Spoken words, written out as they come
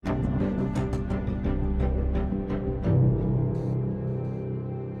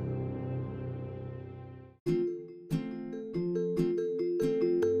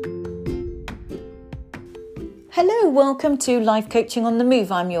Hello, welcome to Life Coaching on the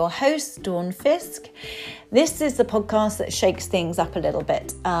Move. I'm your host, Dawn Fisk. This is the podcast that shakes things up a little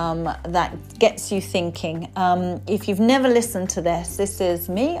bit, that gets you thinking. If you've never listened to this is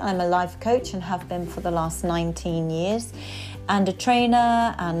me. I'm a life coach and have been for the last 19 years, and a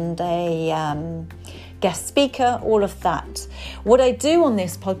trainer and a guest speaker, all of that. What I do on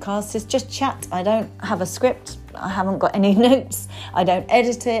this podcast is just chat. I don't have a script. I haven't got any notes. I don't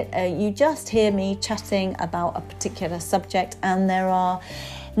edit it. You just hear me chatting about a particular subject, and there are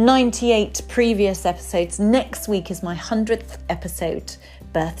 98 previous episodes. Next week is my 100th episode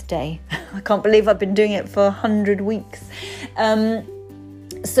birthday. I can't believe I've been doing it for 100 weeks.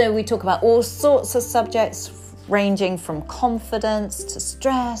 So we talk about all sorts of subjects, ranging from confidence to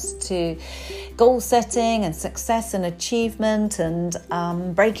stress to goal setting and success and achievement and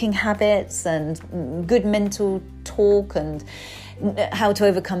breaking habits and good mental talk and how to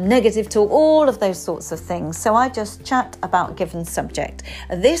overcome negative talk, all of those sorts of things. So I just chat about a given subject.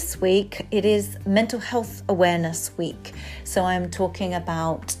 This week it is Mental Health Awareness Week. So I'm talking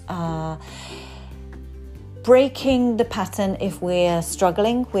about breaking the pattern if we're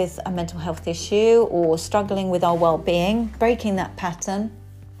struggling with a mental health issue or struggling with our well-being, breaking that pattern,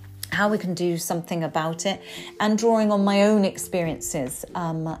 how we can do something about it, and drawing on my own experiences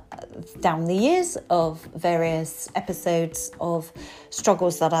down the years of various episodes of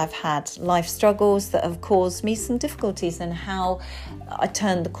struggles that I've had, life struggles that have caused me some difficulties, and how I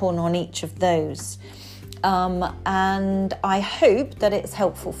turned the corner on each of those. And I hope that it's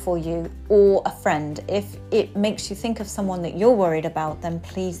helpful for you or a friend. If it makes you think of someone that you're worried about, then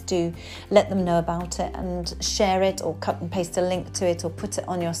please do let them know about it and share it, or cut and paste a link to it, or put it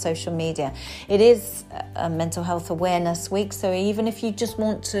on your social media. It is a Mental Health Awareness Week, so even if you just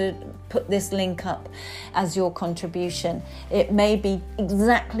want to put this link up as your contribution, it may be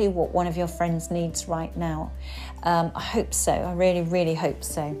exactly what one of your friends needs right now. I hope so. I really, really hope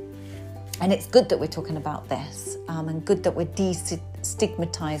so. And it's good that we're talking about this, and good that we're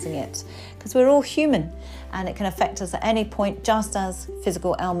destigmatizing it, because we're all human and it can affect us at any point, just as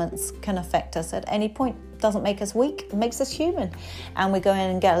physical ailments can affect us at any point. It doesn't make us weak, it makes us human. And we go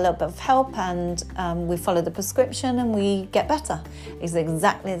in and get a little bit of help, and we follow the prescription and we get better. It's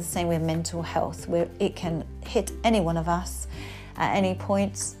exactly the same with mental health, where it can hit any one of us at any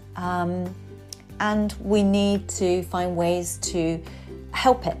point. And we need to find ways to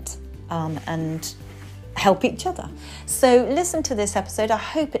help it. And help each other. So listen to this episode. I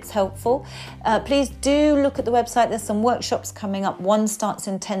hope it's helpful. Please do look at the website. There's some workshops coming up. One starts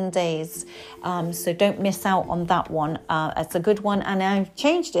in 10 days. So don't miss out on that one. It's a good one. And I've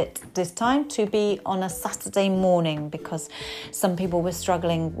changed it this time to be on a Saturday morning, because some people were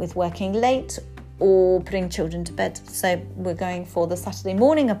struggling with working late or putting children to bed. So we're going for the Saturday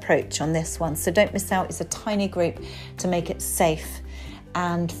morning approach on this one. So don't miss out. It's a tiny group to make it safe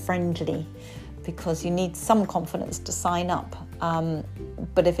and friendly, because you need some confidence to sign up,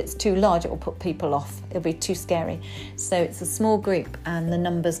 but if it's too large, it will put people off. It'll be too scary. So it's a small group and the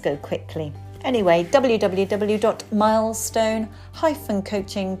numbers go quickly. Anyway,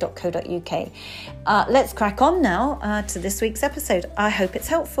 www.milestone-coaching.co.uk. Let's crack on now to this week's episode. I hope it's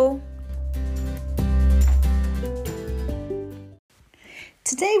helpful.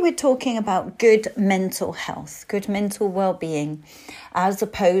 Today we're talking about good mental health, good mental well-being, as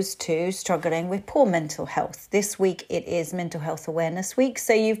opposed to struggling with poor mental health. This week it is Mental Health Awareness Week,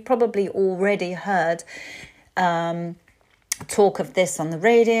 so you've probably already heard talk of this on the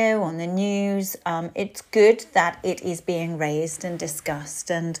radio, on the news. It's good that it is being raised and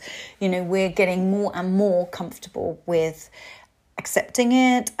discussed, and we're getting more and more comfortable with accepting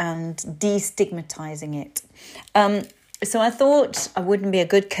it and destigmatizing it. So I thought I wouldn't be a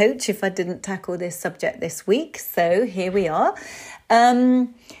good coach if I didn't tackle this subject this week. So here we are.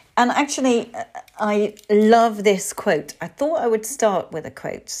 And actually, I love this quote. I thought I would start with a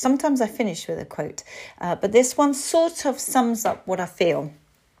quote. Sometimes I finish with a quote. But this one sort of sums up what I feel.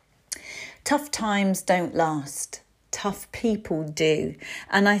 Tough times don't last. Tough people do.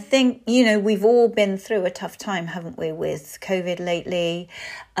 And I think, we've all been through a tough time, haven't we, with COVID lately,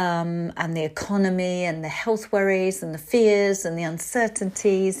 and the economy and the health worries and the fears and the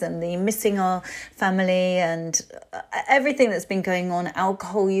uncertainties and the missing our family and everything that's been going on.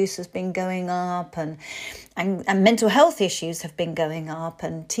 Alcohol use has been going up, and mental health issues have been going up,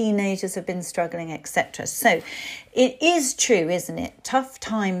 and teenagers have been struggling, etc. So it is true, isn't it? Tough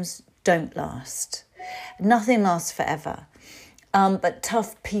times don't last. Nothing lasts forever, but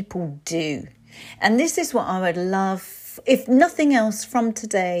tough people do. And this is what I would love if nothing else from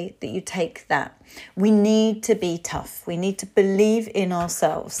today, that you take that. We need to be tough. We need to believe in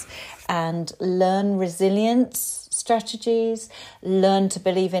ourselves and learn resilience strategies, learn to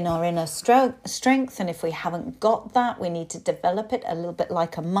believe in our inner strength. And if we haven't got that, we need to develop it a little bit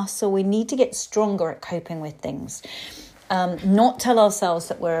like a muscle. We need to get stronger at coping with things. Not tell ourselves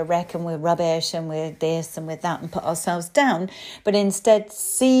that we're a wreck and we're rubbish and we're this and we're that and put ourselves down, but instead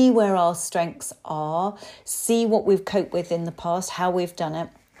see where our strengths are, see what we've coped with in the past, how we've done it,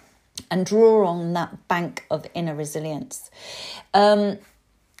 and draw on that bank of inner resilience.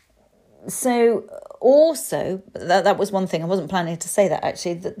 So also, that was one thing. I wasn't planning to say that,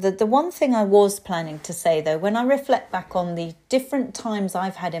 actually. The one thing I was planning to say, though, when I reflect back on the different times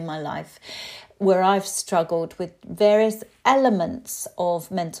I've had in my life where I've struggled with various elements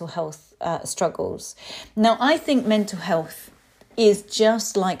of mental health struggles. Now, I think mental health is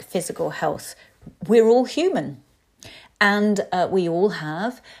just like physical health. We're all human. And we all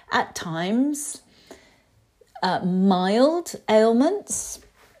have, at times, mild ailments,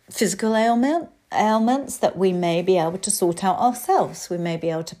 physical ailments that we may be able to sort out ourselves. We may be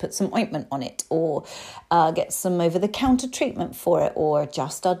able to put some ointment on it, or get some over-the-counter treatment for it, or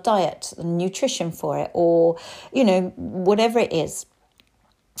adjust our diet and nutrition for it, or, whatever it is.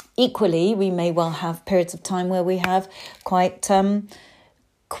 Equally, we may well have periods of time where we have quite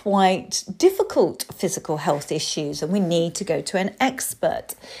difficult physical health issues and we need to go to an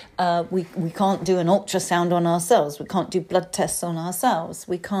expert. We can't do an ultrasound on ourselves. We can't do blood tests on ourselves.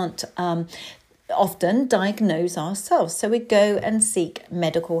 We can't often diagnose ourselves. So we go and seek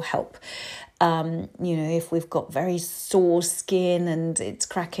medical help. If we've got very sore skin and it's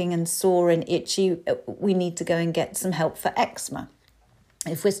cracking and sore and itchy, we need to go and get some help for eczema.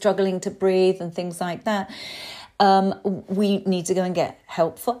 If we're struggling to breathe and things like that, we need to go and get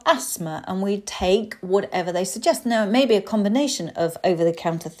help for asthma, and we take whatever they suggest. Now, it may be a combination of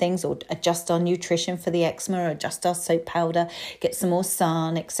over-the-counter things, or adjust our nutrition for the eczema, or adjust our soap powder, get some more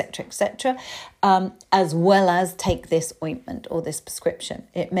sun, etc., etc., as well as take this ointment or this prescription.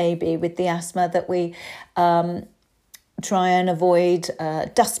 It may be with the asthma that we try and avoid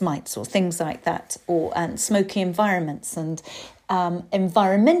dust mites or things like that, and smoky environments and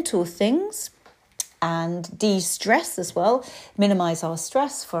environmental things. And de-stress as well, minimise our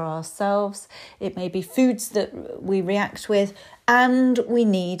stress for ourselves. It may be foods that we react with, and we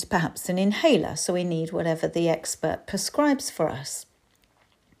need perhaps an inhaler. So we need whatever the expert prescribes for us.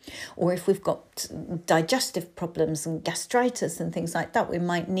 Or if we've got digestive problems and gastritis and things like that, we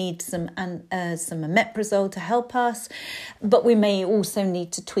might need some omeprazole to help us. But we may also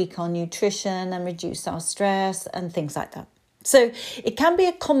need to tweak our nutrition and reduce our stress and things like that. So it can be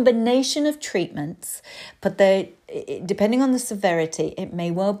a combination of treatments, but depending on the severity, it may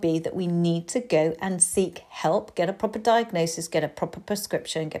well be that we need to go and seek help, get a proper diagnosis, get a proper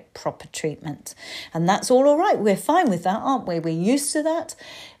prescription, get proper treatment. And that's all right. We're fine with that, aren't we? We're used to that.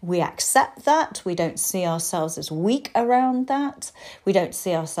 We accept that. We don't see ourselves as weak around that. We don't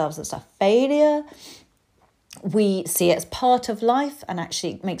see ourselves as a failure. We see it as part of life, and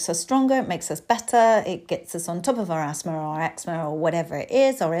actually it makes us stronger, it makes us better, it gets us on top of our asthma or our eczema or whatever it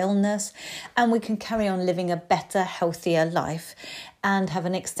is, our illness, and we can carry on living a better, healthier life and have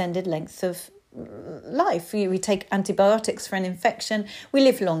an extended length of life. We take antibiotics for an infection, we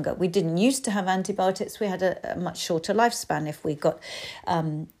live longer. We didn't used to have antibiotics, we had a much shorter lifespan. If we got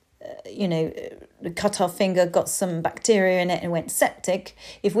cut our finger, got some bacteria in it and went septic,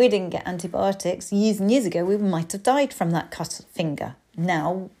 if we didn't get antibiotics years and years ago, we might have died from that cut finger.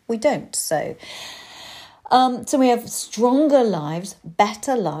 Now we don't. So we have stronger lives,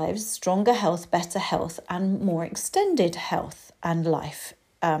 better lives, stronger health, better health, and more extended health and life,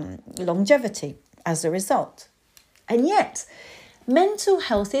 longevity as a result. And yet, mental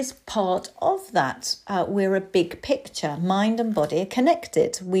health is part of that. We're a big picture. Mind and body are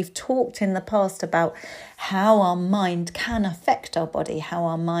connected. We've talked in the past about how our mind can affect our body, how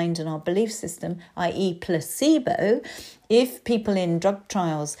our mind and our belief system, i.e. placebo, if people in drug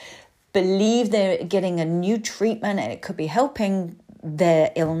trials believe they're getting a new treatment and it could be helping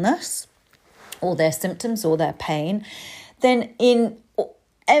their illness or their symptoms or their pain, then in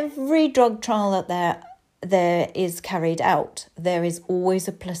every drug trial that there is carried out, there is always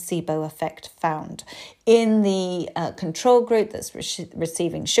a placebo effect found. In the control group that's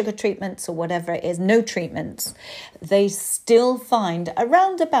receiving sugar treatments or whatever it is, no treatments, they still find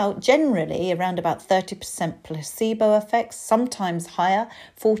generally around about 30% placebo effects, sometimes higher,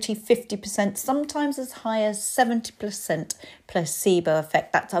 40, 50%, sometimes as high as 70% placebo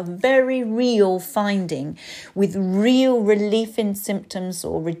effect. That's a very real finding with real relief in symptoms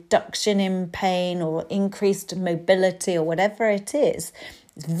or reduction in pain or increased mobility or whatever it is.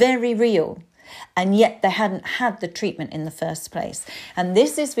 It's very real. And yet they hadn't had the treatment in the first place. And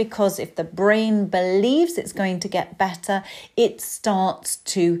this is because if the brain believes it's going to get better, it starts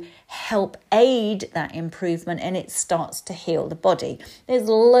to help aid that improvement and it starts to heal the body. There's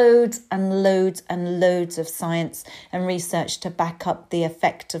loads and loads and loads of science and research to back up the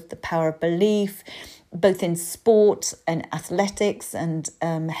effect of the power of belief, both in sport and athletics and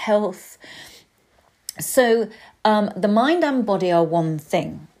health. So the mind and body are one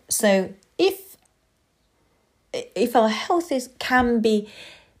thing. So if our health can be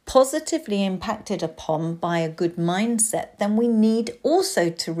positively impacted upon by a good mindset, then we need also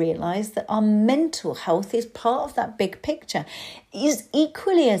to realise that our mental health is part of that big picture, is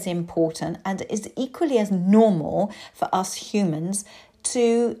equally as important and is equally as normal for us humans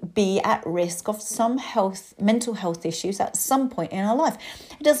to be at risk of some mental health issues at some point in our life.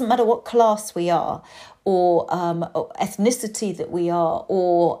 It doesn't matter what class we are or ethnicity that we are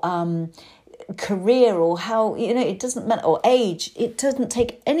or career or how, it doesn't matter, or age. It doesn't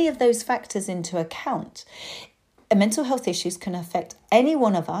take any of those factors into account. Mental health issues can affect any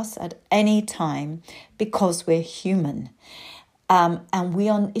one of us at any time because we're human. And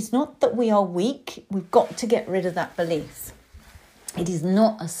it's not that we are weak. We've got to get rid of that belief. It is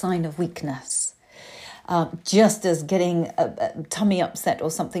not a sign of weakness. Just as getting a tummy upset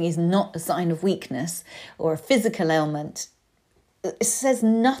or something is not a sign of weakness or a physical ailment. It says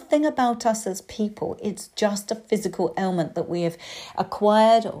nothing about us as people. It's just a physical ailment that we have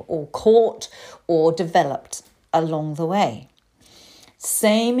acquired or caught or developed along the way.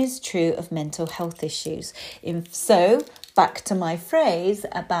 Same is true of mental health issues. So back to my phrase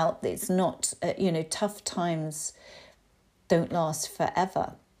about it's not, tough times don't last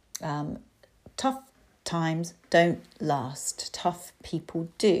forever. Tough times don't last. Tough people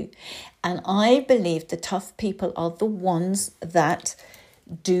do. And I believe the tough people are the ones that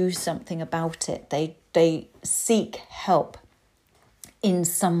do something about it. They seek help in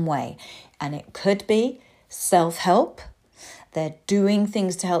some way. And it could be self-help. They're doing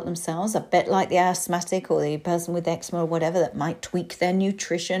things to help themselves, a bit like the asthmatic or the person with eczema or whatever that might tweak their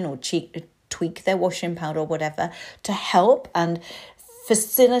nutrition or tweak their washing powder or whatever to help and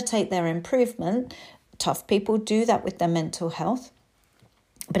facilitate their improvement. Tough people do that with their mental health.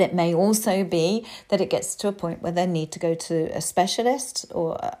 But it may also be that it gets to a point where they need to go to a specialist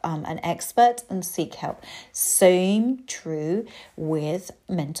or an expert and seek help. Same true with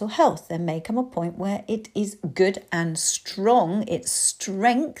mental health. There may come a point where it is good and strong. It's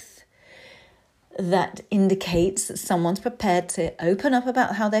strength that indicates that someone's prepared to open up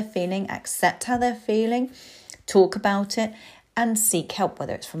about how they're feeling, accept how they're feeling, talk about it, and seek help,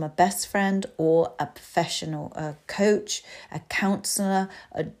 whether it's from a best friend or a professional, a coach, a counsellor,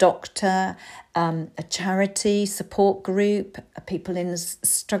 a doctor, a charity support group, people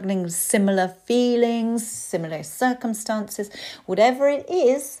struggling with similar feelings, similar circumstances, whatever it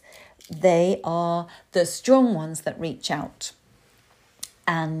is, they are the strong ones that reach out.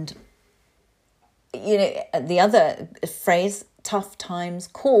 And, the other phrase, tough times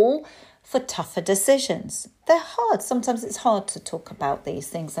call for tougher decisions. They're hard. Sometimes it's hard to talk about these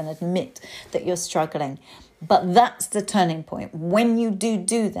things and admit that you're struggling. But that's the turning point. When you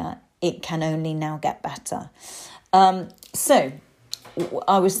do that, it can only now get better. So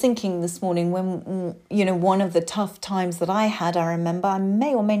I was thinking this morning when, one of the tough times that I had, I remember, I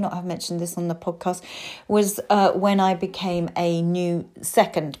may or may not have mentioned this on the podcast, was when I became a new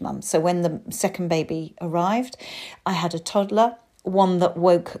second mum. So when the second baby arrived, I had a toddler, one that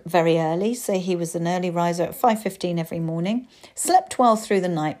woke very early. So he was an early riser at 5:15 every morning, slept well through the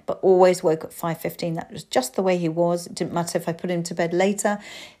night, but always woke at 5:15. That was just the way he was. It didn't matter if I put him to bed later.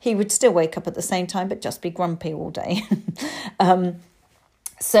 He would still wake up at the same time, but just be grumpy all day.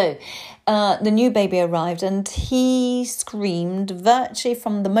 So the new baby arrived and he screamed virtually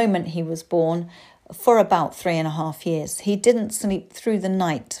from the moment he was born for about 3.5 years. He didn't sleep through the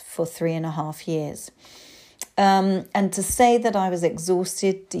night for 3.5 years. And to say that I was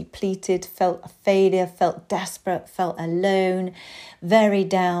exhausted, depleted, felt a failure, felt desperate, felt alone, very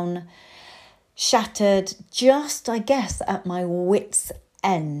down, shattered, just, I guess, at my wit's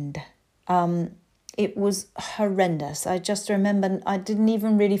end. it was horrendous. I just remember I didn't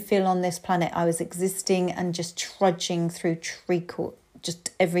even really feel on this planet. I was existing and just trudging through treacle. Just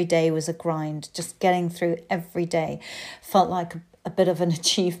every day was a grind. Just getting through every day felt like a bit of an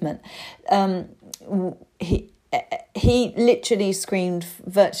achievement. He literally screamed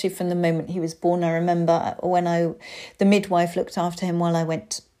virtually from the moment he was born. I remember when the midwife looked after him while I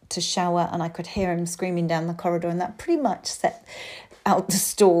went to shower, and I could hear him screaming down the corridor, and that pretty much set out the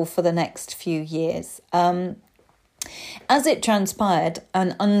stall for the next few years. As it transpired,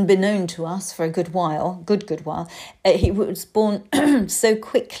 and unbeknown to us for a good while, he was born so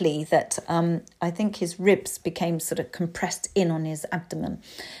quickly that I think his ribs became sort of compressed in on his abdomen.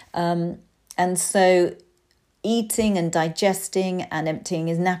 And so eating and digesting and emptying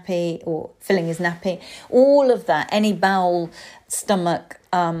his nappy or filling his nappy, all of that, any bowel, stomach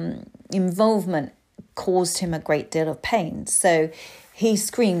involvement caused him a great deal of pain. So he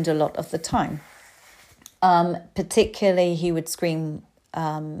screamed a lot of the time. Particularly he would scream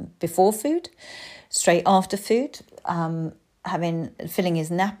before food, straight after food, filling his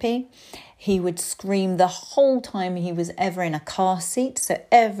nappy. He would scream the whole time he was ever in a car seat. So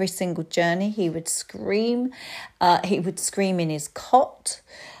every single journey he would scream. He would scream in his cot.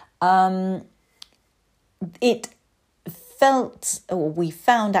 We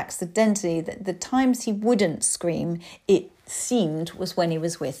found accidentally that the times he wouldn't scream, it seemed, was when he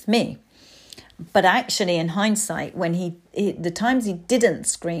was with me. But actually, in hindsight, the times he didn't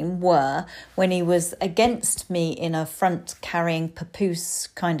scream were when he was against me in a front carrying papoose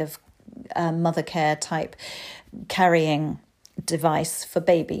kind of mother care type carrying device for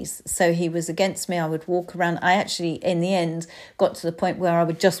babies. So he was against me. I would walk around. I actually, in the end, got to the point where I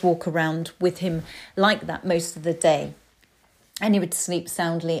would just walk around with him like that most of the day. And he would sleep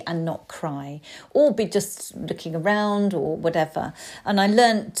soundly and not cry, or be just looking around or whatever. And I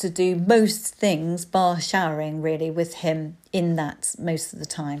learned to do most things, bar showering, really, with him in that most of the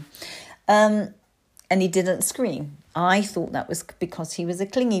time. And he didn't scream. I thought that was because he was a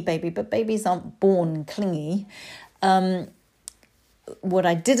clingy baby, but babies aren't born clingy. What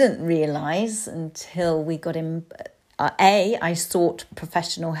I didn't realise until we got him... I sought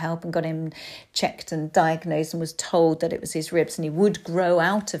professional help and got him checked and diagnosed and was told that it was his ribs and he would grow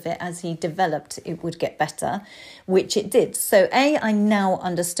out of it as he developed. It would get better, which it did. So I now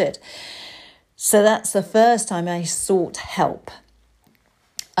understood. So that's the first time I sought help.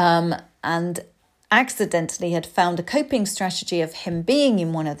 And accidentally had found a coping strategy of him being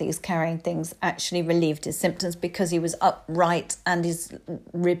in one of these carrying things actually relieved his symptoms because he was upright and his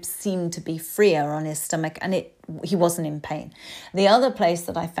ribs seemed to be freer on his stomach and he wasn't in pain. The other place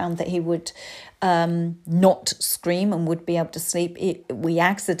that I found that he would not scream and would be able to sleep, we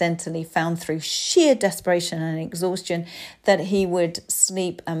accidentally found through sheer desperation and exhaustion that he would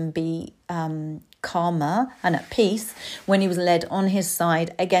sleep and be calmer and at peace when he was led on his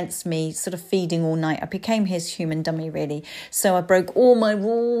side against me, sort of feeding all night. I became his human dummy, really. So I broke all my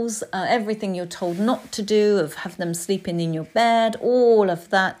rules, everything you're told not to do, of have them sleeping in your bed, all of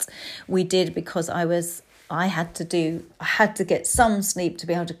that we did because I had to get some sleep to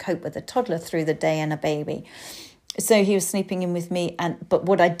be able to cope with a toddler through the day and a baby. So he was sleeping in with me, but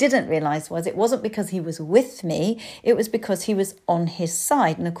what I didn't realise was it wasn't because he was with me, it was because he was on his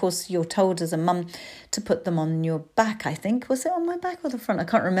side. And of course, you're told as a mum to put them on your back, I think. Was it on my back or the front? I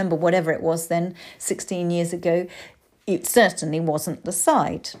can't remember, whatever it was then, 16 years ago. It certainly wasn't the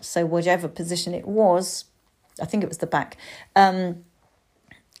side. So whatever position it was, I think it was the back,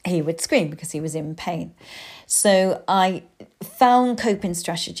 he would scream because he was in pain. So I found coping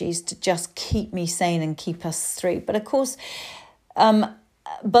strategies to just keep me sane and keep us through. But of course, by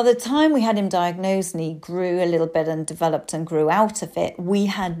the time we had him diagnosed and he grew a little bit and developed and grew out of it, we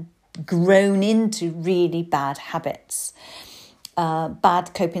had grown into really bad habits,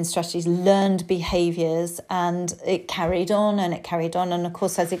 bad coping strategies, learned behaviours, and it carried on and it carried on. And of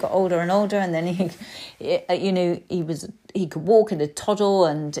course, as he got older and older, and then he could walk and toddle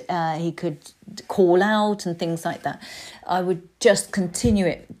and he could call out and things like that. I would just continue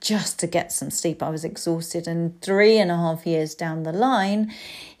it just to get some sleep. I was exhausted, and 3.5 years down the line,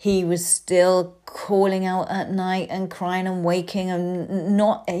 he was still calling out at night and crying and waking, and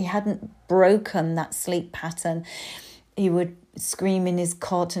he hadn't broken that sleep pattern. He would scream in his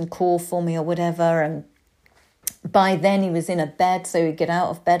cot and call for me or whatever, and by then he was in a bed, so he'd get out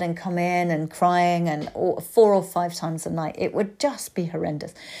of bed and come in and crying, and 4 or 5 times a night. It would just be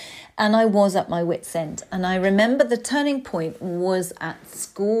horrendous. And I was at my wit's end. And I remember the turning point was at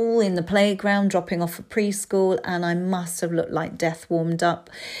school, in the playground, dropping off at preschool, and I must have looked like death warmed up.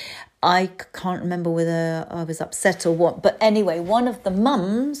 I can't remember whether I was upset or what. But anyway, one of the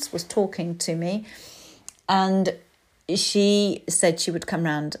mums was talking to me, And she said she would come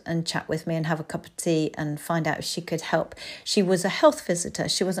round and chat with me and have a cup of tea and find out if she could help. She was a health visitor.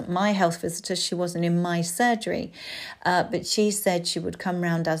 She wasn't my health visitor. She wasn't in my surgery. But she said she would come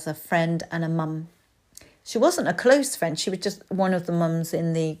round as a friend and a mum. She wasn't a close friend. She was just one of the mums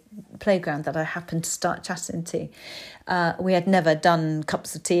in the playground that I happened to start chatting to. We had never done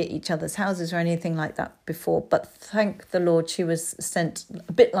cups of tea at each other's houses or anything like that before. But thank the Lord, she was sent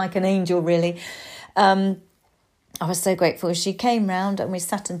a bit like an angel, really. I was so grateful. She came round and we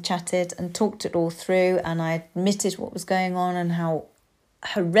sat and chatted and talked it all through, and I admitted what was going on and how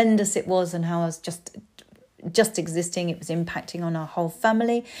horrendous it was and how I was just existing. It was impacting on our whole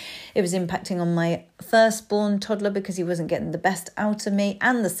family. It was impacting on my firstborn toddler because he wasn't getting the best out of me,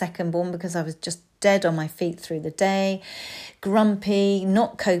 and the secondborn because I was just dead on my feet through the day, grumpy,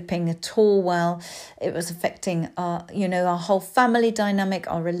 not coping at all well. It was affecting our whole family dynamic,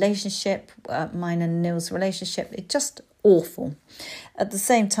 our relationship, mine and Neil's relationship. It's just awful. At the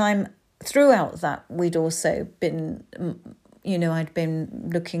same time, throughout that, we'd also been, I'd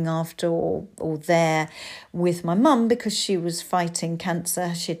been looking after or there with my mum because she was fighting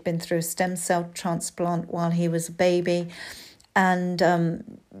cancer. She'd been through a stem cell transplant while he was a baby. And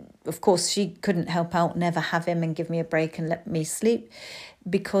of course, she couldn't help out, never have him and give me a break and let me sleep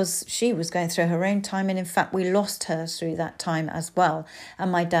because she was going through her own time. And in fact, we lost her through that time as well.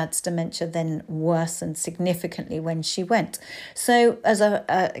 And my dad's dementia then worsened significantly when she went. So as a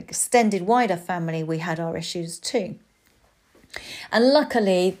extended, wider family, we had our issues too. And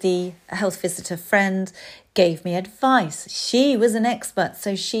luckily, the health visitor friend gave me advice. She was an expert,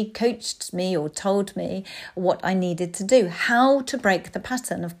 so she coached me or told me what I needed to do, how to break the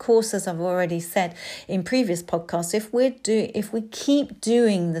pattern. Of course, as I've already said in previous podcasts, if we keep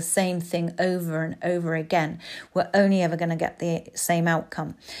doing the same thing over and over again, we're only ever going to get the same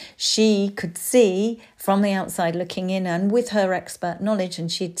outcome. She could see from the outside looking in, and with her expert knowledge, and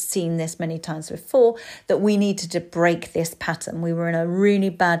she'd seen this many times before, that we needed to break this pattern. We were in a really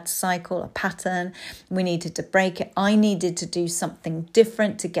bad cycle, a pattern. We needed to break it. I needed to do something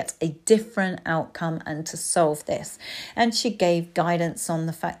different to get a different outcome and to solve this. And she gave guidance on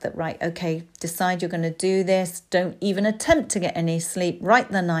the fact that, right, okay, decide you're going to do this. Don't even attempt to get any sleep.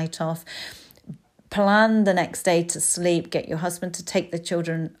 Write the night off. Plan the next day to sleep. Get your husband to take the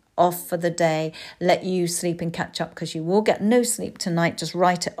children off for the day. Let you sleep and catch up because you will get no sleep tonight. Just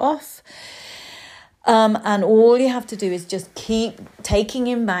write it off. And all you have to do is just keep taking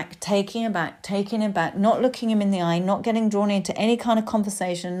him back, not looking him in the eye, not getting drawn into any kind of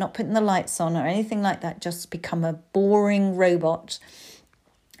conversation, not putting the lights on or anything like that. Just become a boring robot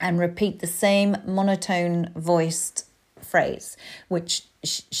and repeat the same monotone voiced phrase, which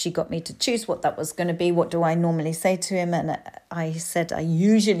she got me to choose what that was going to be. What do I normally say to him? And I said I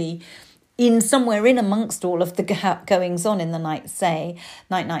usually, somewhere in amongst all of the goings on in the night, say,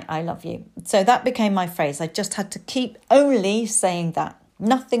 night, night, I love you. So that became my phrase. I just had to keep only saying that.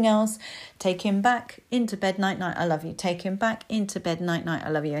 Nothing else. Take him back into bed, night, night, I love you. Take him back into bed, night, night, I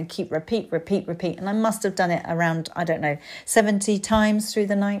love you. And keep repeat. And I must have done it around, 70 times through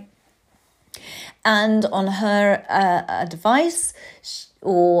the night. And on her advice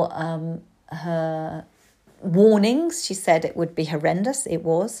or her warnings, she said it would be horrendous. It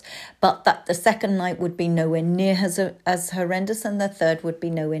was, but that the second night would be nowhere near as horrendous, and the third would be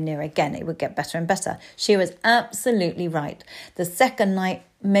nowhere near again. It would get better and better. She was absolutely right. The second night,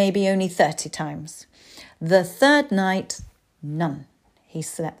 maybe only 30 times. The third night, none. He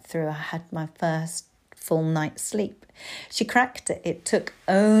slept through. I had my first full night's sleep. She cracked it. It took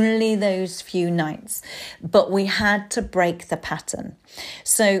only those few nights, but we had to break the pattern.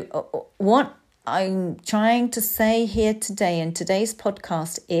 So what I'm trying to say here today in today's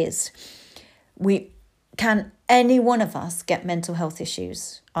podcast is any one of us get mental health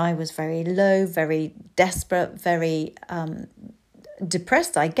issues. I was very low, very desperate, very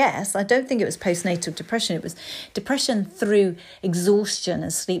depressed, I guess. I don't think it was postnatal depression. It was depression through exhaustion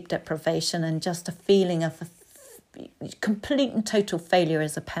and sleep deprivation and just a feeling of complete and total failure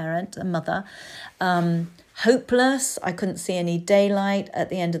as a parent, a mother. Hopeless. I couldn't see any daylight at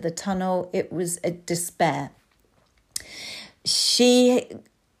the end of the tunnel. It was a despair.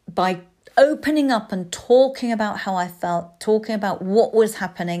 By opening up and talking about how I felt, talking about what was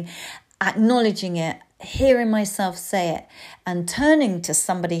happening, acknowledging it, hearing myself say it, and turning to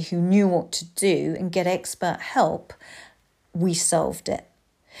somebody who knew what to do and get expert help, we solved it.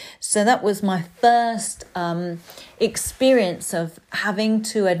 So that was my first experience of having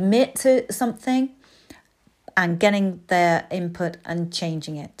to admit to something and getting their input and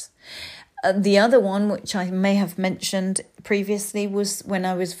changing it. The other one, which I may have mentioned previously, was when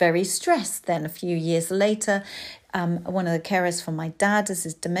I was very stressed. Then a few years later, one of the carers for my dad, as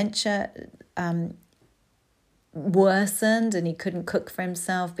his dementia worsened and he couldn't cook for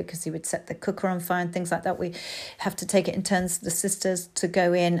himself because he would set the cooker on fire and things like that. We have to take it in turns, the sisters, to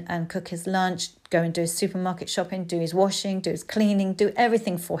go in and cook his lunch, go and do his supermarket shopping, do his washing, do his cleaning, do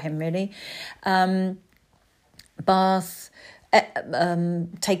everything for him, really. Bath,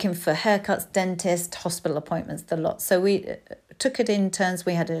 take him for haircuts, dentist, hospital appointments, the lot. So we took it in turns.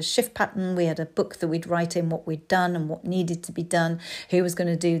 We had a shift pattern. We had a book that we'd write in what we'd done and what needed to be done, who was going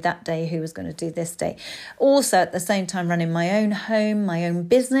to do that day, who was going to do this day. Also, at the same time, running my own home, my own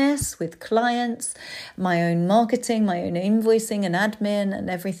business with clients, my own marketing, my own invoicing and admin and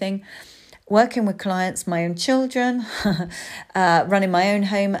everything. Working with clients, my own children, running my own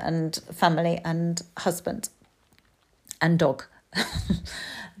home and family and husband and dog.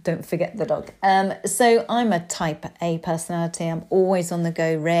 Don't forget the dog. So I'm a type A personality. I'm always on the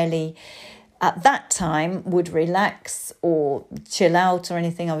go, rarely at that time would relax or chill out or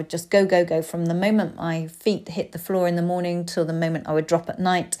anything. I would just go. From the moment my feet hit the floor in the morning till the moment I would drop at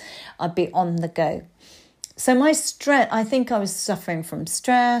night, I'd be on the go. So my stress, I think I was suffering from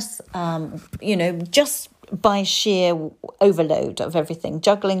stress, just by sheer overload of everything,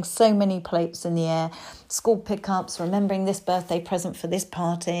 juggling so many plates in the air, school pickups, remembering this birthday present for this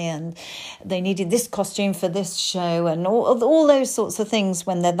party, and they needed this costume for this show, and all those sorts of things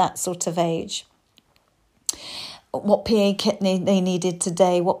when they're that sort of age. What PA kit they needed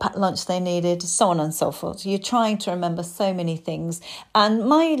today, what packed lunch they needed, so on and so forth. You're trying to remember so many things. And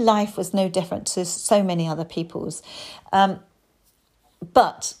my life was no different to so many other people's.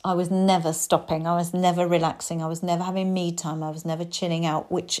 But I was never stopping. I was never relaxing. I was never having me time. I was never chilling out,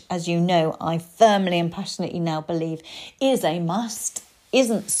 which, as you know, I firmly and passionately now believe is a must.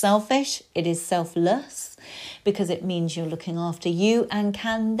 Isn't selfish. It is selfless, because it means you're looking after you and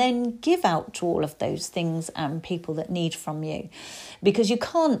can then give out to all of those things and people that need from you, because you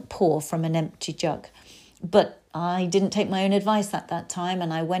can't pour from an empty jug. But I didn't take my own advice at that time,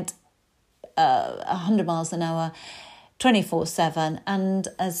 and I went 100 miles an hour 24/7. And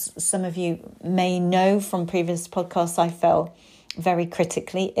as some of you may know from previous podcasts, I fell very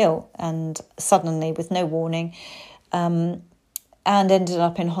critically ill and suddenly with no warning, and ended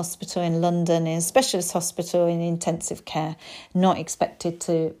up in hospital in London, in a specialist hospital in intensive care, not expected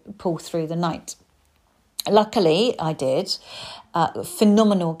to pull through the night. Luckily, I did.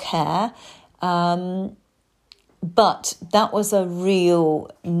 Phenomenal care. But that was a real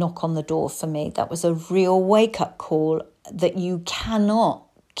knock on the door for me. That was a real wake-up call that you cannot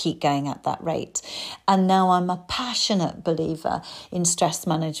keep going at that rate. And now I'm a passionate believer in stress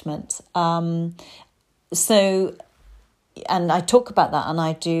management. And I talk about that, and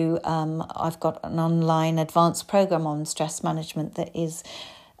I do. I've got an online advanced program on stress management that is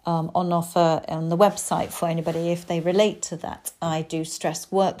on offer on the website for anybody if they relate to that. I do stress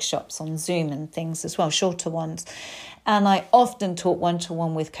workshops on Zoom and things as well, shorter ones. And I often talk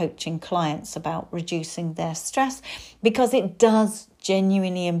one-to-one with coaching clients about reducing their stress, because it does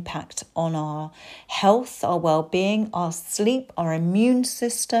genuinely impact on our health, our well-being, our sleep, our immune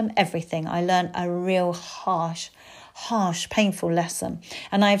system, everything. I learned a real harsh, painful lesson.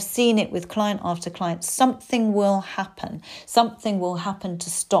 And I've seen it with client after client. Something will happen. Something will happen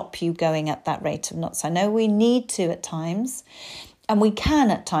to stop you going at that rate of knots. I know we need to at times, and we can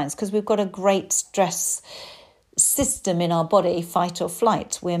at times, because we've got a great stress system in our body, fight or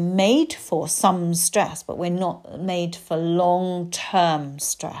flight. We're made for some stress, but we're not made for long-term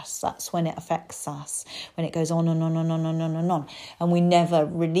stress. That's when it affects us, when it goes on and on and on and on and on. And we never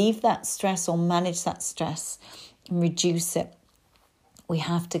relieve that stress or manage that stress and reduce it. We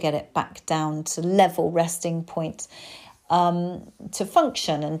have to get it back down to level resting point to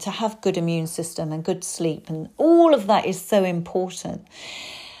function and to have good immune system and good sleep. And all of that is so important.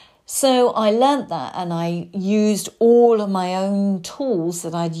 So I learnt that, and I used all of my own tools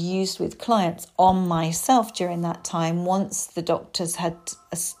that I'd used with clients on myself during that time. Once the doctors had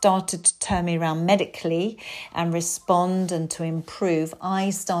started to turn me around medically and respond and to improve, I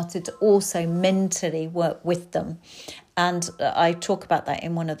started to also mentally work with them. And I talk about that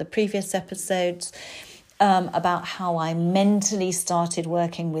in one of the previous episodes, about how I mentally started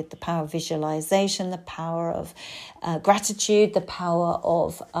working with the power of visualization, the power of gratitude, the power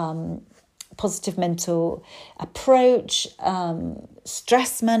of positive mental approach,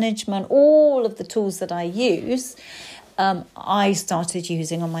 stress management, all of the tools that I use, I started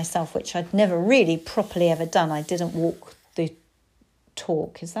using on myself, which I'd never really properly ever done. I didn't walk the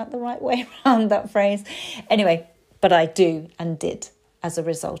talk. Is that the right way around that phrase? Anyway, but I do and did as a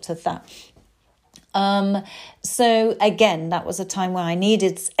result of that. So again, that was a time where I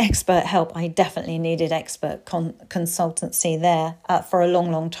needed expert help. I definitely needed expert consultancy there for a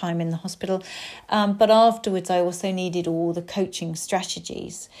long time in the hospital. But afterwards, I also needed all the coaching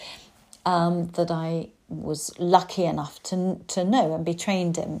strategies that I was lucky enough to know and be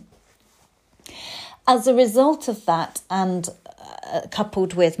trained in. As a result of that, and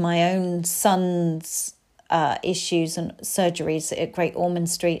coupled with my own son's issues and surgeries at Great Ormond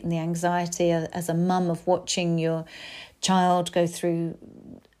Street, and the anxiety as a mum of watching your child go through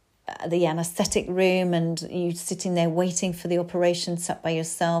the anaesthetic room and you sitting there waiting for the operation, sat by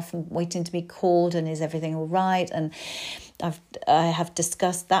yourself and waiting to be called, and is everything all right? And I have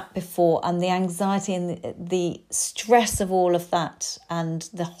discussed that before, and the anxiety and the stress of all of that, and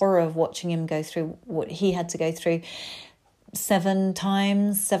the horror of watching him go through what he had to go through 7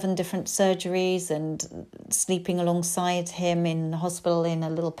 different surgeries, and sleeping alongside him in the hospital in a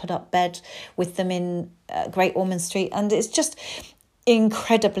little put-up bed with them in Great Ormond Street. And it's just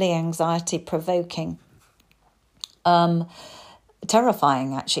incredibly anxiety-provoking.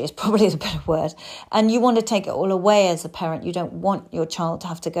 Terrifying, actually, is probably the better word. And you want to take it all away as a parent. You don't want your child to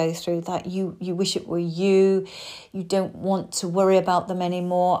have to go through that. You wish it were you. You don't want to worry about them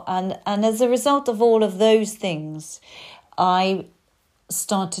anymore. And as a result of all of those things, I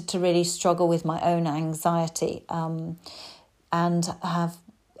started to really struggle with my own anxiety and have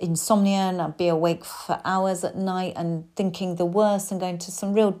insomnia, and I'd be awake for hours at night and thinking the worst and going to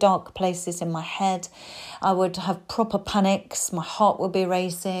some real dark places in my head. I would have proper panics. My heart would be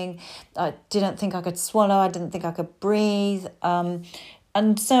racing. I didn't think I could swallow. I didn't think I could breathe.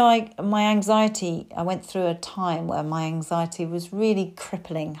 And so I went through a time where my anxiety was really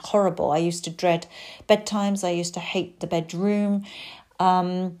crippling, horrible. I used to dread bedtimes. I used to hate the bedroom.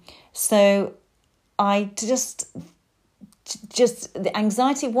 So I just the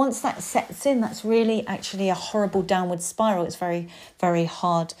anxiety, once that sets in, that's really actually a horrible downward spiral. It's very, very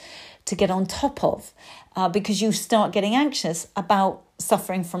hard to get on top of because you start getting anxious about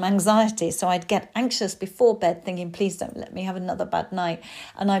suffering from anxiety. So I'd get anxious before bed thinking, please don't let me have another bad night.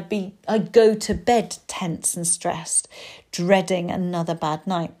 And I'd go to bed tense and stressed, dreading another bad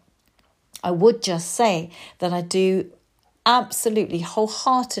night. I would just say that I do absolutely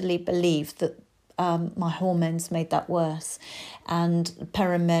wholeheartedly believe that my hormones made that worse, and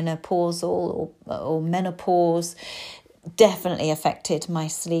perimenopausal or menopause definitely affected my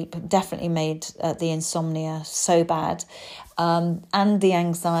sleep, definitely made the insomnia so bad, and the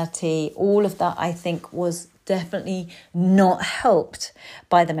anxiety, all of that I think was definitely not helped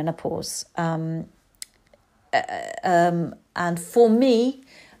by the menopause. And for me,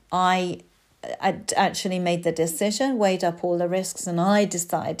 I actually made the decision, weighed up all the risks, and I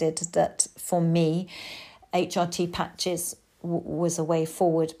decided that for me, HRT patches was a way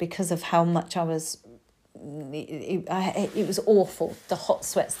forward because of how much I was. It was awful. The hot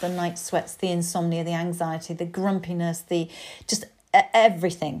sweats, the night sweats, the insomnia, the anxiety, the grumpiness, just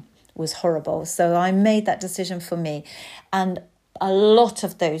everything was horrible. So I made that decision for me, and a lot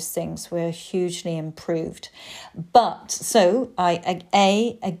of those things were hugely improved. But so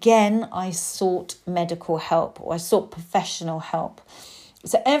I sought medical help, or I sought professional help.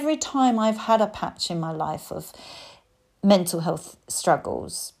 So every time I've had a patch in my life of mental health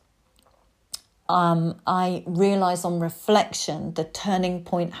struggles, I realise on reflection, the turning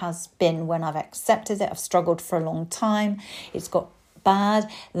point has been when I've accepted it. I've struggled for a long time. It's got bad.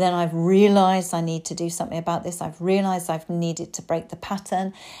 Then I've realised I need to do something about this. I've realised I've needed to break the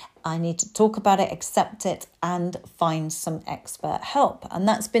pattern. I need to talk about it, accept it, and find some expert help. And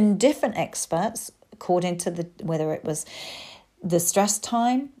that's been different experts according to whether it was the stress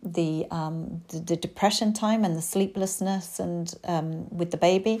time, the depression time, and the sleeplessness, and with the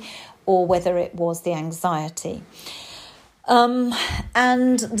baby, or whether it was the anxiety. And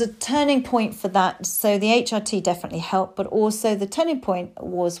the turning point for that, so the HRT definitely helped, but also the turning point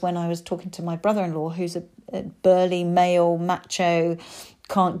was when I was talking to my brother-in-law, who's a burly male macho,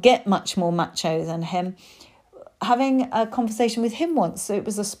 can't get much more macho than him, having a conversation with him once. So it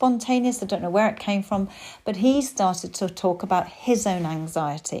was a spontaneous, I don't know where it came from, but he started to talk about his own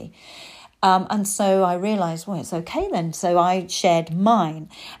anxiety. And so I realised, well, it's okay then. So I shared mine.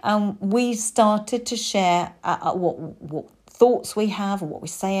 And we started to share what thoughts we have, or what we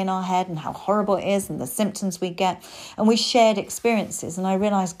say in our head, and how horrible it is, and the symptoms we get. And we shared experiences. And I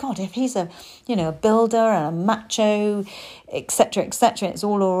realised, God, if he's a builder and a macho, etc., it's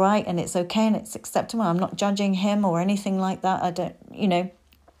all right, and it's okay, and it's acceptable. I'm not judging him or anything like that. I don't,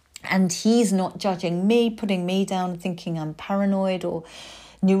 and he's not judging me, putting me down, thinking I'm paranoid or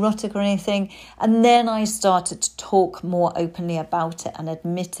neurotic or anything. And then I started to talk more openly about it and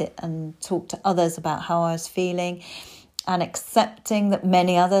admit it and talk to others about how I was feeling and accepting that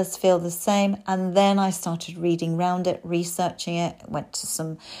many others feel the same. And then I started reading around it, researching it, went to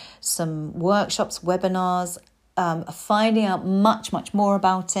some workshops, webinars, finding out much more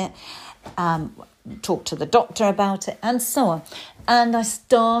about it, talked to the doctor about it, and so on. And I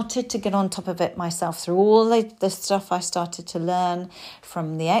started to get on top of it myself through all the stuff I started to learn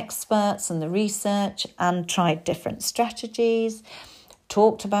from the experts and the research, and tried different strategies,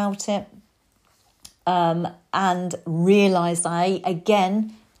 talked about it, and realised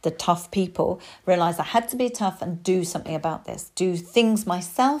the tough people, realised I had to be tough and do something about this. Do things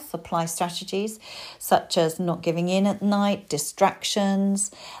myself, apply strategies such as not giving in at night, distractions,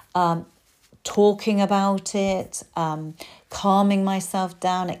 talking about it, calming myself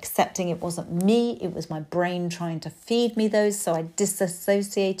down, accepting it wasn't me, it was my brain trying to feed me those. So I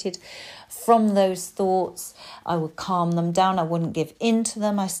disassociated from those thoughts. I would calm them down. I wouldn't give in to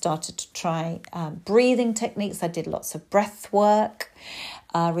them. I started to try breathing techniques. I did lots of breath work,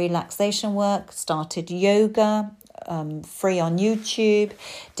 relaxation work, started yoga, free on YouTube,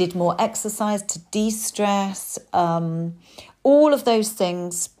 did more exercise to de-stress, all of those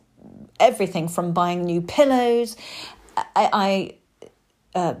things, everything from buying new pillows, I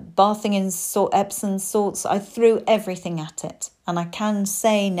bathing in Epsom salts. I threw everything at it. And I can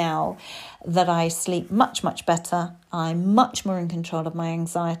say now that I sleep much better. I'm much more in control of my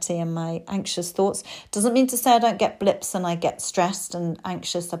anxiety and my anxious thoughts. Doesn't mean to say I don't get blips and I get stressed and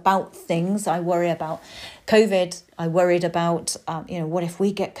anxious about things. I worry about COVID. I worried about, what if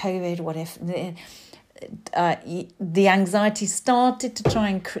we get COVID? What if... the anxiety started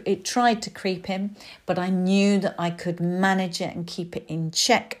to it tried to creep in, but I knew that I could manage it and keep it in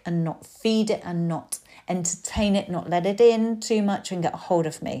check and not feed it and not entertain it, not let it in too much and get a hold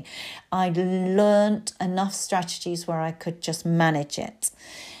of me. I learned enough strategies where I could just manage it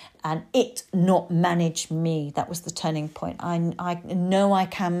and it not manage me. That was the turning point. I know I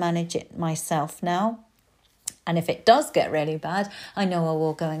can manage it myself now. And if it does get really bad, I know I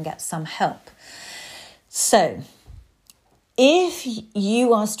will go and get some help. So, if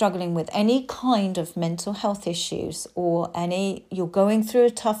you are struggling with any kind of mental health issues or you're going through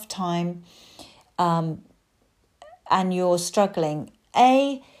a tough time and you're struggling,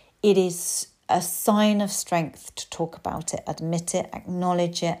 it is a sign of strength to talk about it, admit it,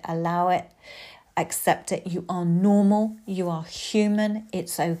 acknowledge it, allow it, accept it. You are normal, you are human,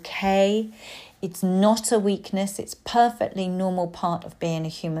 it's okay. It's not a weakness, it's perfectly normal part of being a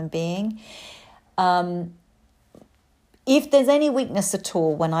human being. If there's any weakness at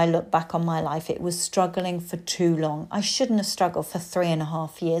all, when I look back on my life, it was struggling for too long. I shouldn't have struggled for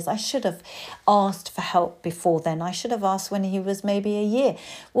 3.5 years. I should have asked for help before then. I should have asked when he was maybe a year.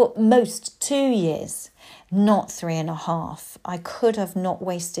 Well, most 2 years, not 3.5. I could have not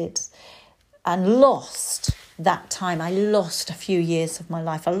wasted and lost that time. I lost a few years of my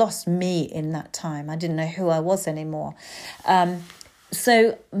life. I lost me in that time. I didn't know who I was anymore.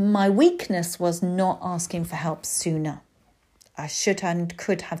 So my weakness was not asking for help sooner. I should and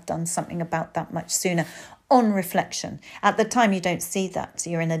could have done something about that much sooner on reflection. At the time, you don't see that. So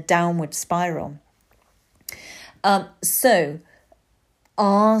you're in a downward spiral. So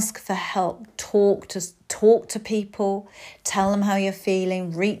ask for help. Talk to people. Tell them how you're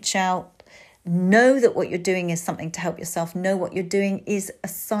feeling. Reach out. Know that what you're doing is something to help yourself. Know what you're doing is a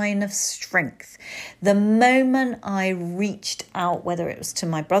sign of strength. The moment I reached out, whether it was to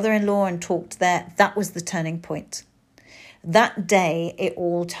my brother-in-law and talked there, that was the turning point. That day, it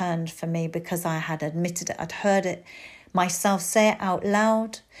all turned for me because I had admitted it. I'd heard it myself say it out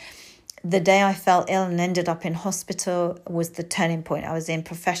loud. The day I fell ill and ended up in hospital was the turning point. I was in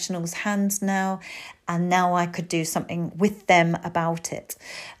professionals' hands now, and now I could do something with them about it.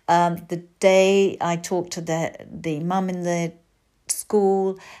 The day I talked to the mum in the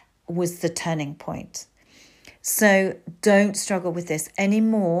school was the turning point. So don't struggle with this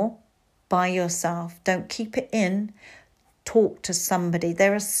anymore by yourself. Don't keep it in. Talk to somebody.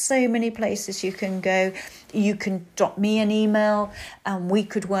 There are so many places you can go. You can drop me an email and we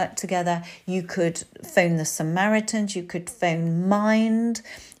could work together. You could phone the Samaritans. You could phone Mind.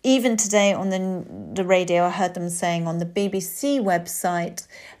 Even today on the radio, I heard them saying on the BBC website,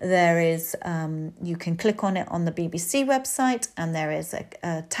 there is, you can click on it on the BBC website and there is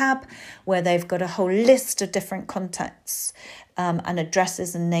a tab where they've got a whole list of different contacts and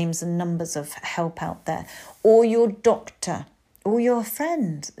addresses and names and numbers of help out there. Or your doctor. or your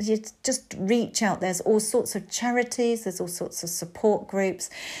friend. You just reach out. There's all sorts of charities, there's all sorts of support groups.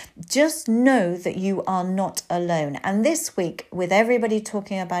 Just know that you are not alone. And this week, with everybody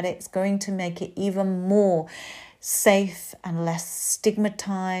talking about it, it's going to make it even more safe and less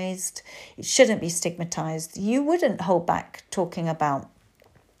stigmatized. It shouldn't be stigmatized. You wouldn't hold back talking about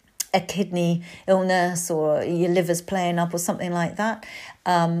a kidney illness or your liver's playing up or something like that,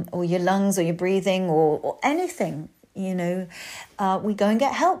 or your lungs or your breathing or anything. We go and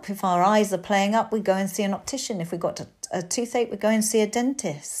get help. If our eyes are playing up, we go and see an optician. If we've got a toothache, we go and see a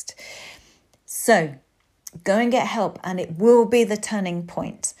dentist. So go and get help, and it will be the turning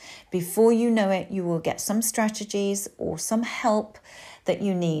point. Before you know it, you will get some strategies or some help that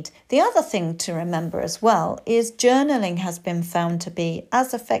you need. The other thing to remember as well is journaling has been found to be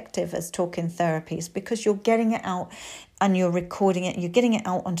as effective as talking therapies, because you're getting it out and you're recording it, you're getting it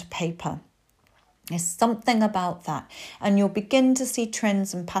out onto paper. There's something about that, and you'll begin to see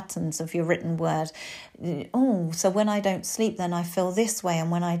trends and patterns of your written word. Oh, so when I don't sleep, then I feel this way,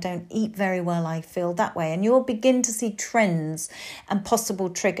 and when I don't eat very well, I feel that way. And you'll begin to see trends and possible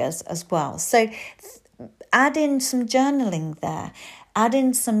triggers as well. So add in some journaling there. Add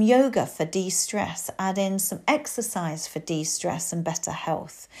in some yoga for de-stress. Add in some exercise for de-stress and better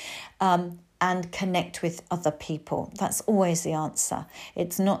health. And connect with other people. That's always the answer.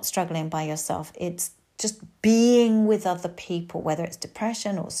 It's not struggling by yourself. It's just being with other people, whether it's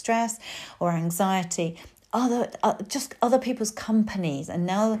depression or stress or anxiety, just other people's companies. And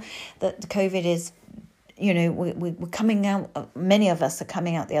now that COVID is, we're coming out, many of us are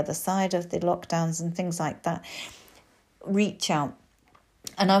coming out the other side of the lockdowns and things like that. Reach out.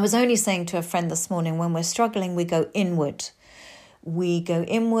 And I was only saying to a friend this morning, when we're struggling, we go inward. We go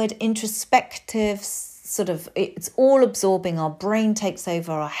inward, introspective, it's all absorbing. Our brain takes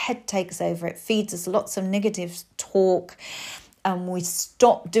over, our head takes over. It feeds us lots of negative talk. And we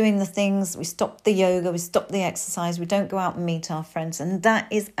stop doing the things, we stop the yoga, we stop the exercise, we don't go out and meet our friends. And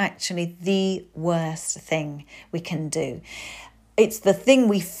that is actually the worst thing we can do. It's the thing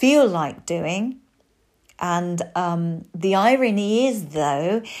we feel like doing. And the irony is,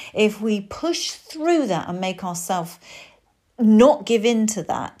 though, if we push through that and make ourselves not give in to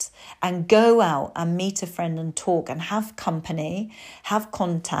that and go out and meet a friend and talk and have company, have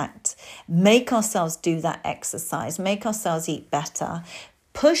contact, make ourselves do that exercise, make ourselves eat better,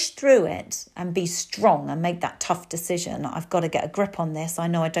 push through it and be strong and make that tough decision. I've got to get a grip on this. I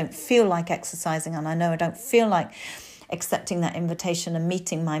know I don't feel like exercising, and I know I don't feel like accepting that invitation and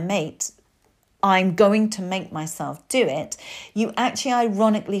meeting my mate. I'm going to make myself do it. You actually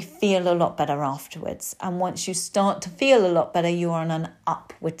ironically feel a lot better afterwards. And once you start to feel a lot better, you're on an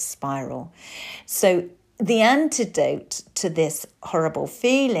upward spiral. So the antidote to this horrible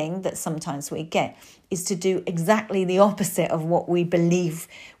feeling that sometimes we get is to do exactly the opposite of what we believe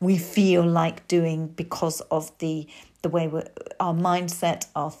we feel like doing, because of the way our mindset,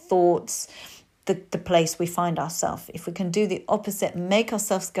 our thoughts, the place we find ourselves. If we can do the opposite, make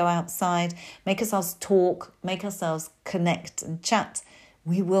ourselves go outside, make ourselves talk, make ourselves connect and chat,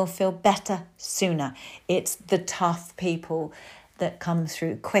 we will feel better sooner. It's the tough people that come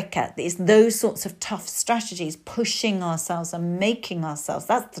through quicker. It's those sorts of tough strategies, pushing ourselves and making ourselves.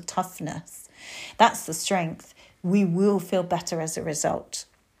 That's the toughness. That's the strength. We will feel better as a result.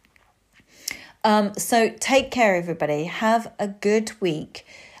 So take care, everybody. Have a good week.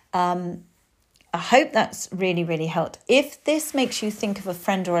 I hope that's really, really helped. If this makes you think of a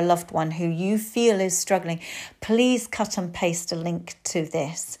friend or a loved one who you feel is struggling, please cut and paste a link to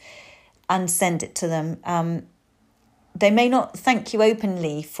this and send it to them. They may not thank you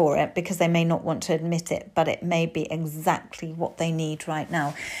openly for it because they may not want to admit it, but it may be exactly what they need right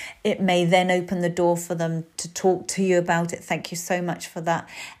now. It may then open the door for them to talk to you about it. Thank you so much for that.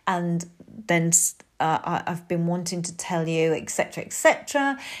 And then I've been wanting to tell you, etc.,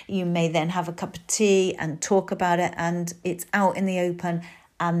 etc. You may then have a cup of tea and talk about it, and it's out in the open,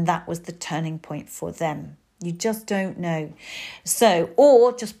 and that was the turning point for them. You just don't know. So,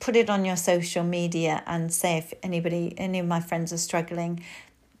 or just put it on your social media and say, if any of my friends are struggling,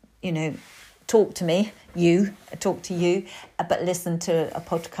 talk to me, talk to you, but listen to a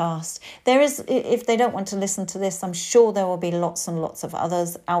podcast. If they don't want to listen to this, I'm sure there will be lots and lots of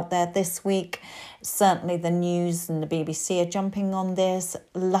others out there this week. Certainly the news and the BBC are jumping on this,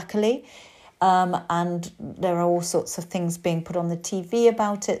 luckily. And there are all sorts of things being put on the TV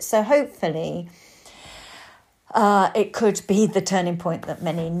about it. So hopefully it could be the turning point that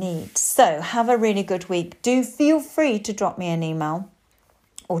many need. So have a really good week. Do feel free to drop me an email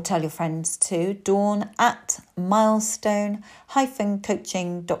or tell your friends too.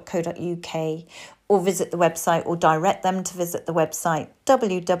 Dawn@milestone-coaching.co.uk, or visit the website, or direct them to visit the website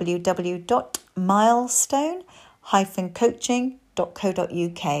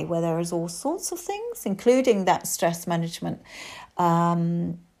www.milestone-coaching.co.uk, where there is all sorts of things, including that stress management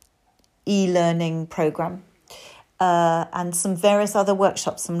e-learning program. And some various other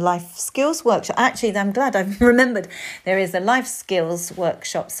workshops, some life skills workshop. Actually, I'm glad I've remembered there is a life skills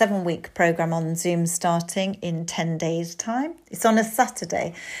workshop 7-week program on Zoom starting in 10 days time. It's on a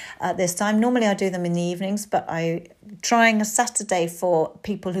Saturday this time. Normally I do them in the evenings, but I'm trying a Saturday for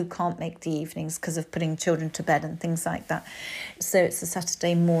people who can't make the evenings because of putting children to bed and things like that. So it's a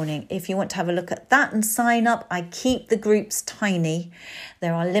Saturday morning. If you want to have a look at that and sign up, I keep the groups tiny.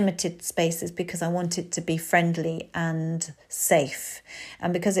 There are limited spaces because I want it to be friendly and safe.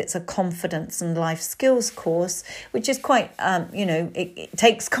 And because it's a confidence and life skills course, which is quite, it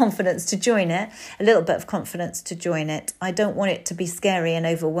takes confidence to join it, a little bit of confidence to join it. I don't want it to be scary and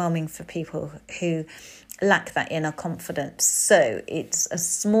overwhelming for people who lack that inner confidence. So it's a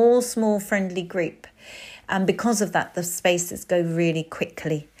small friendly group. And because of that, the spaces go really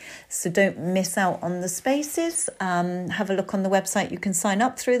quickly. So don't miss out on the spaces. Have a look on the website. You can sign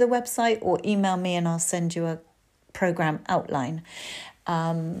up through the website or email me and I'll send you a program outline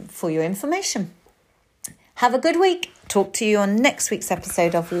for your information. Have a good week. Talk to you on next week's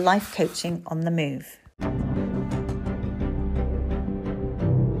episode of Life Coaching on the Move.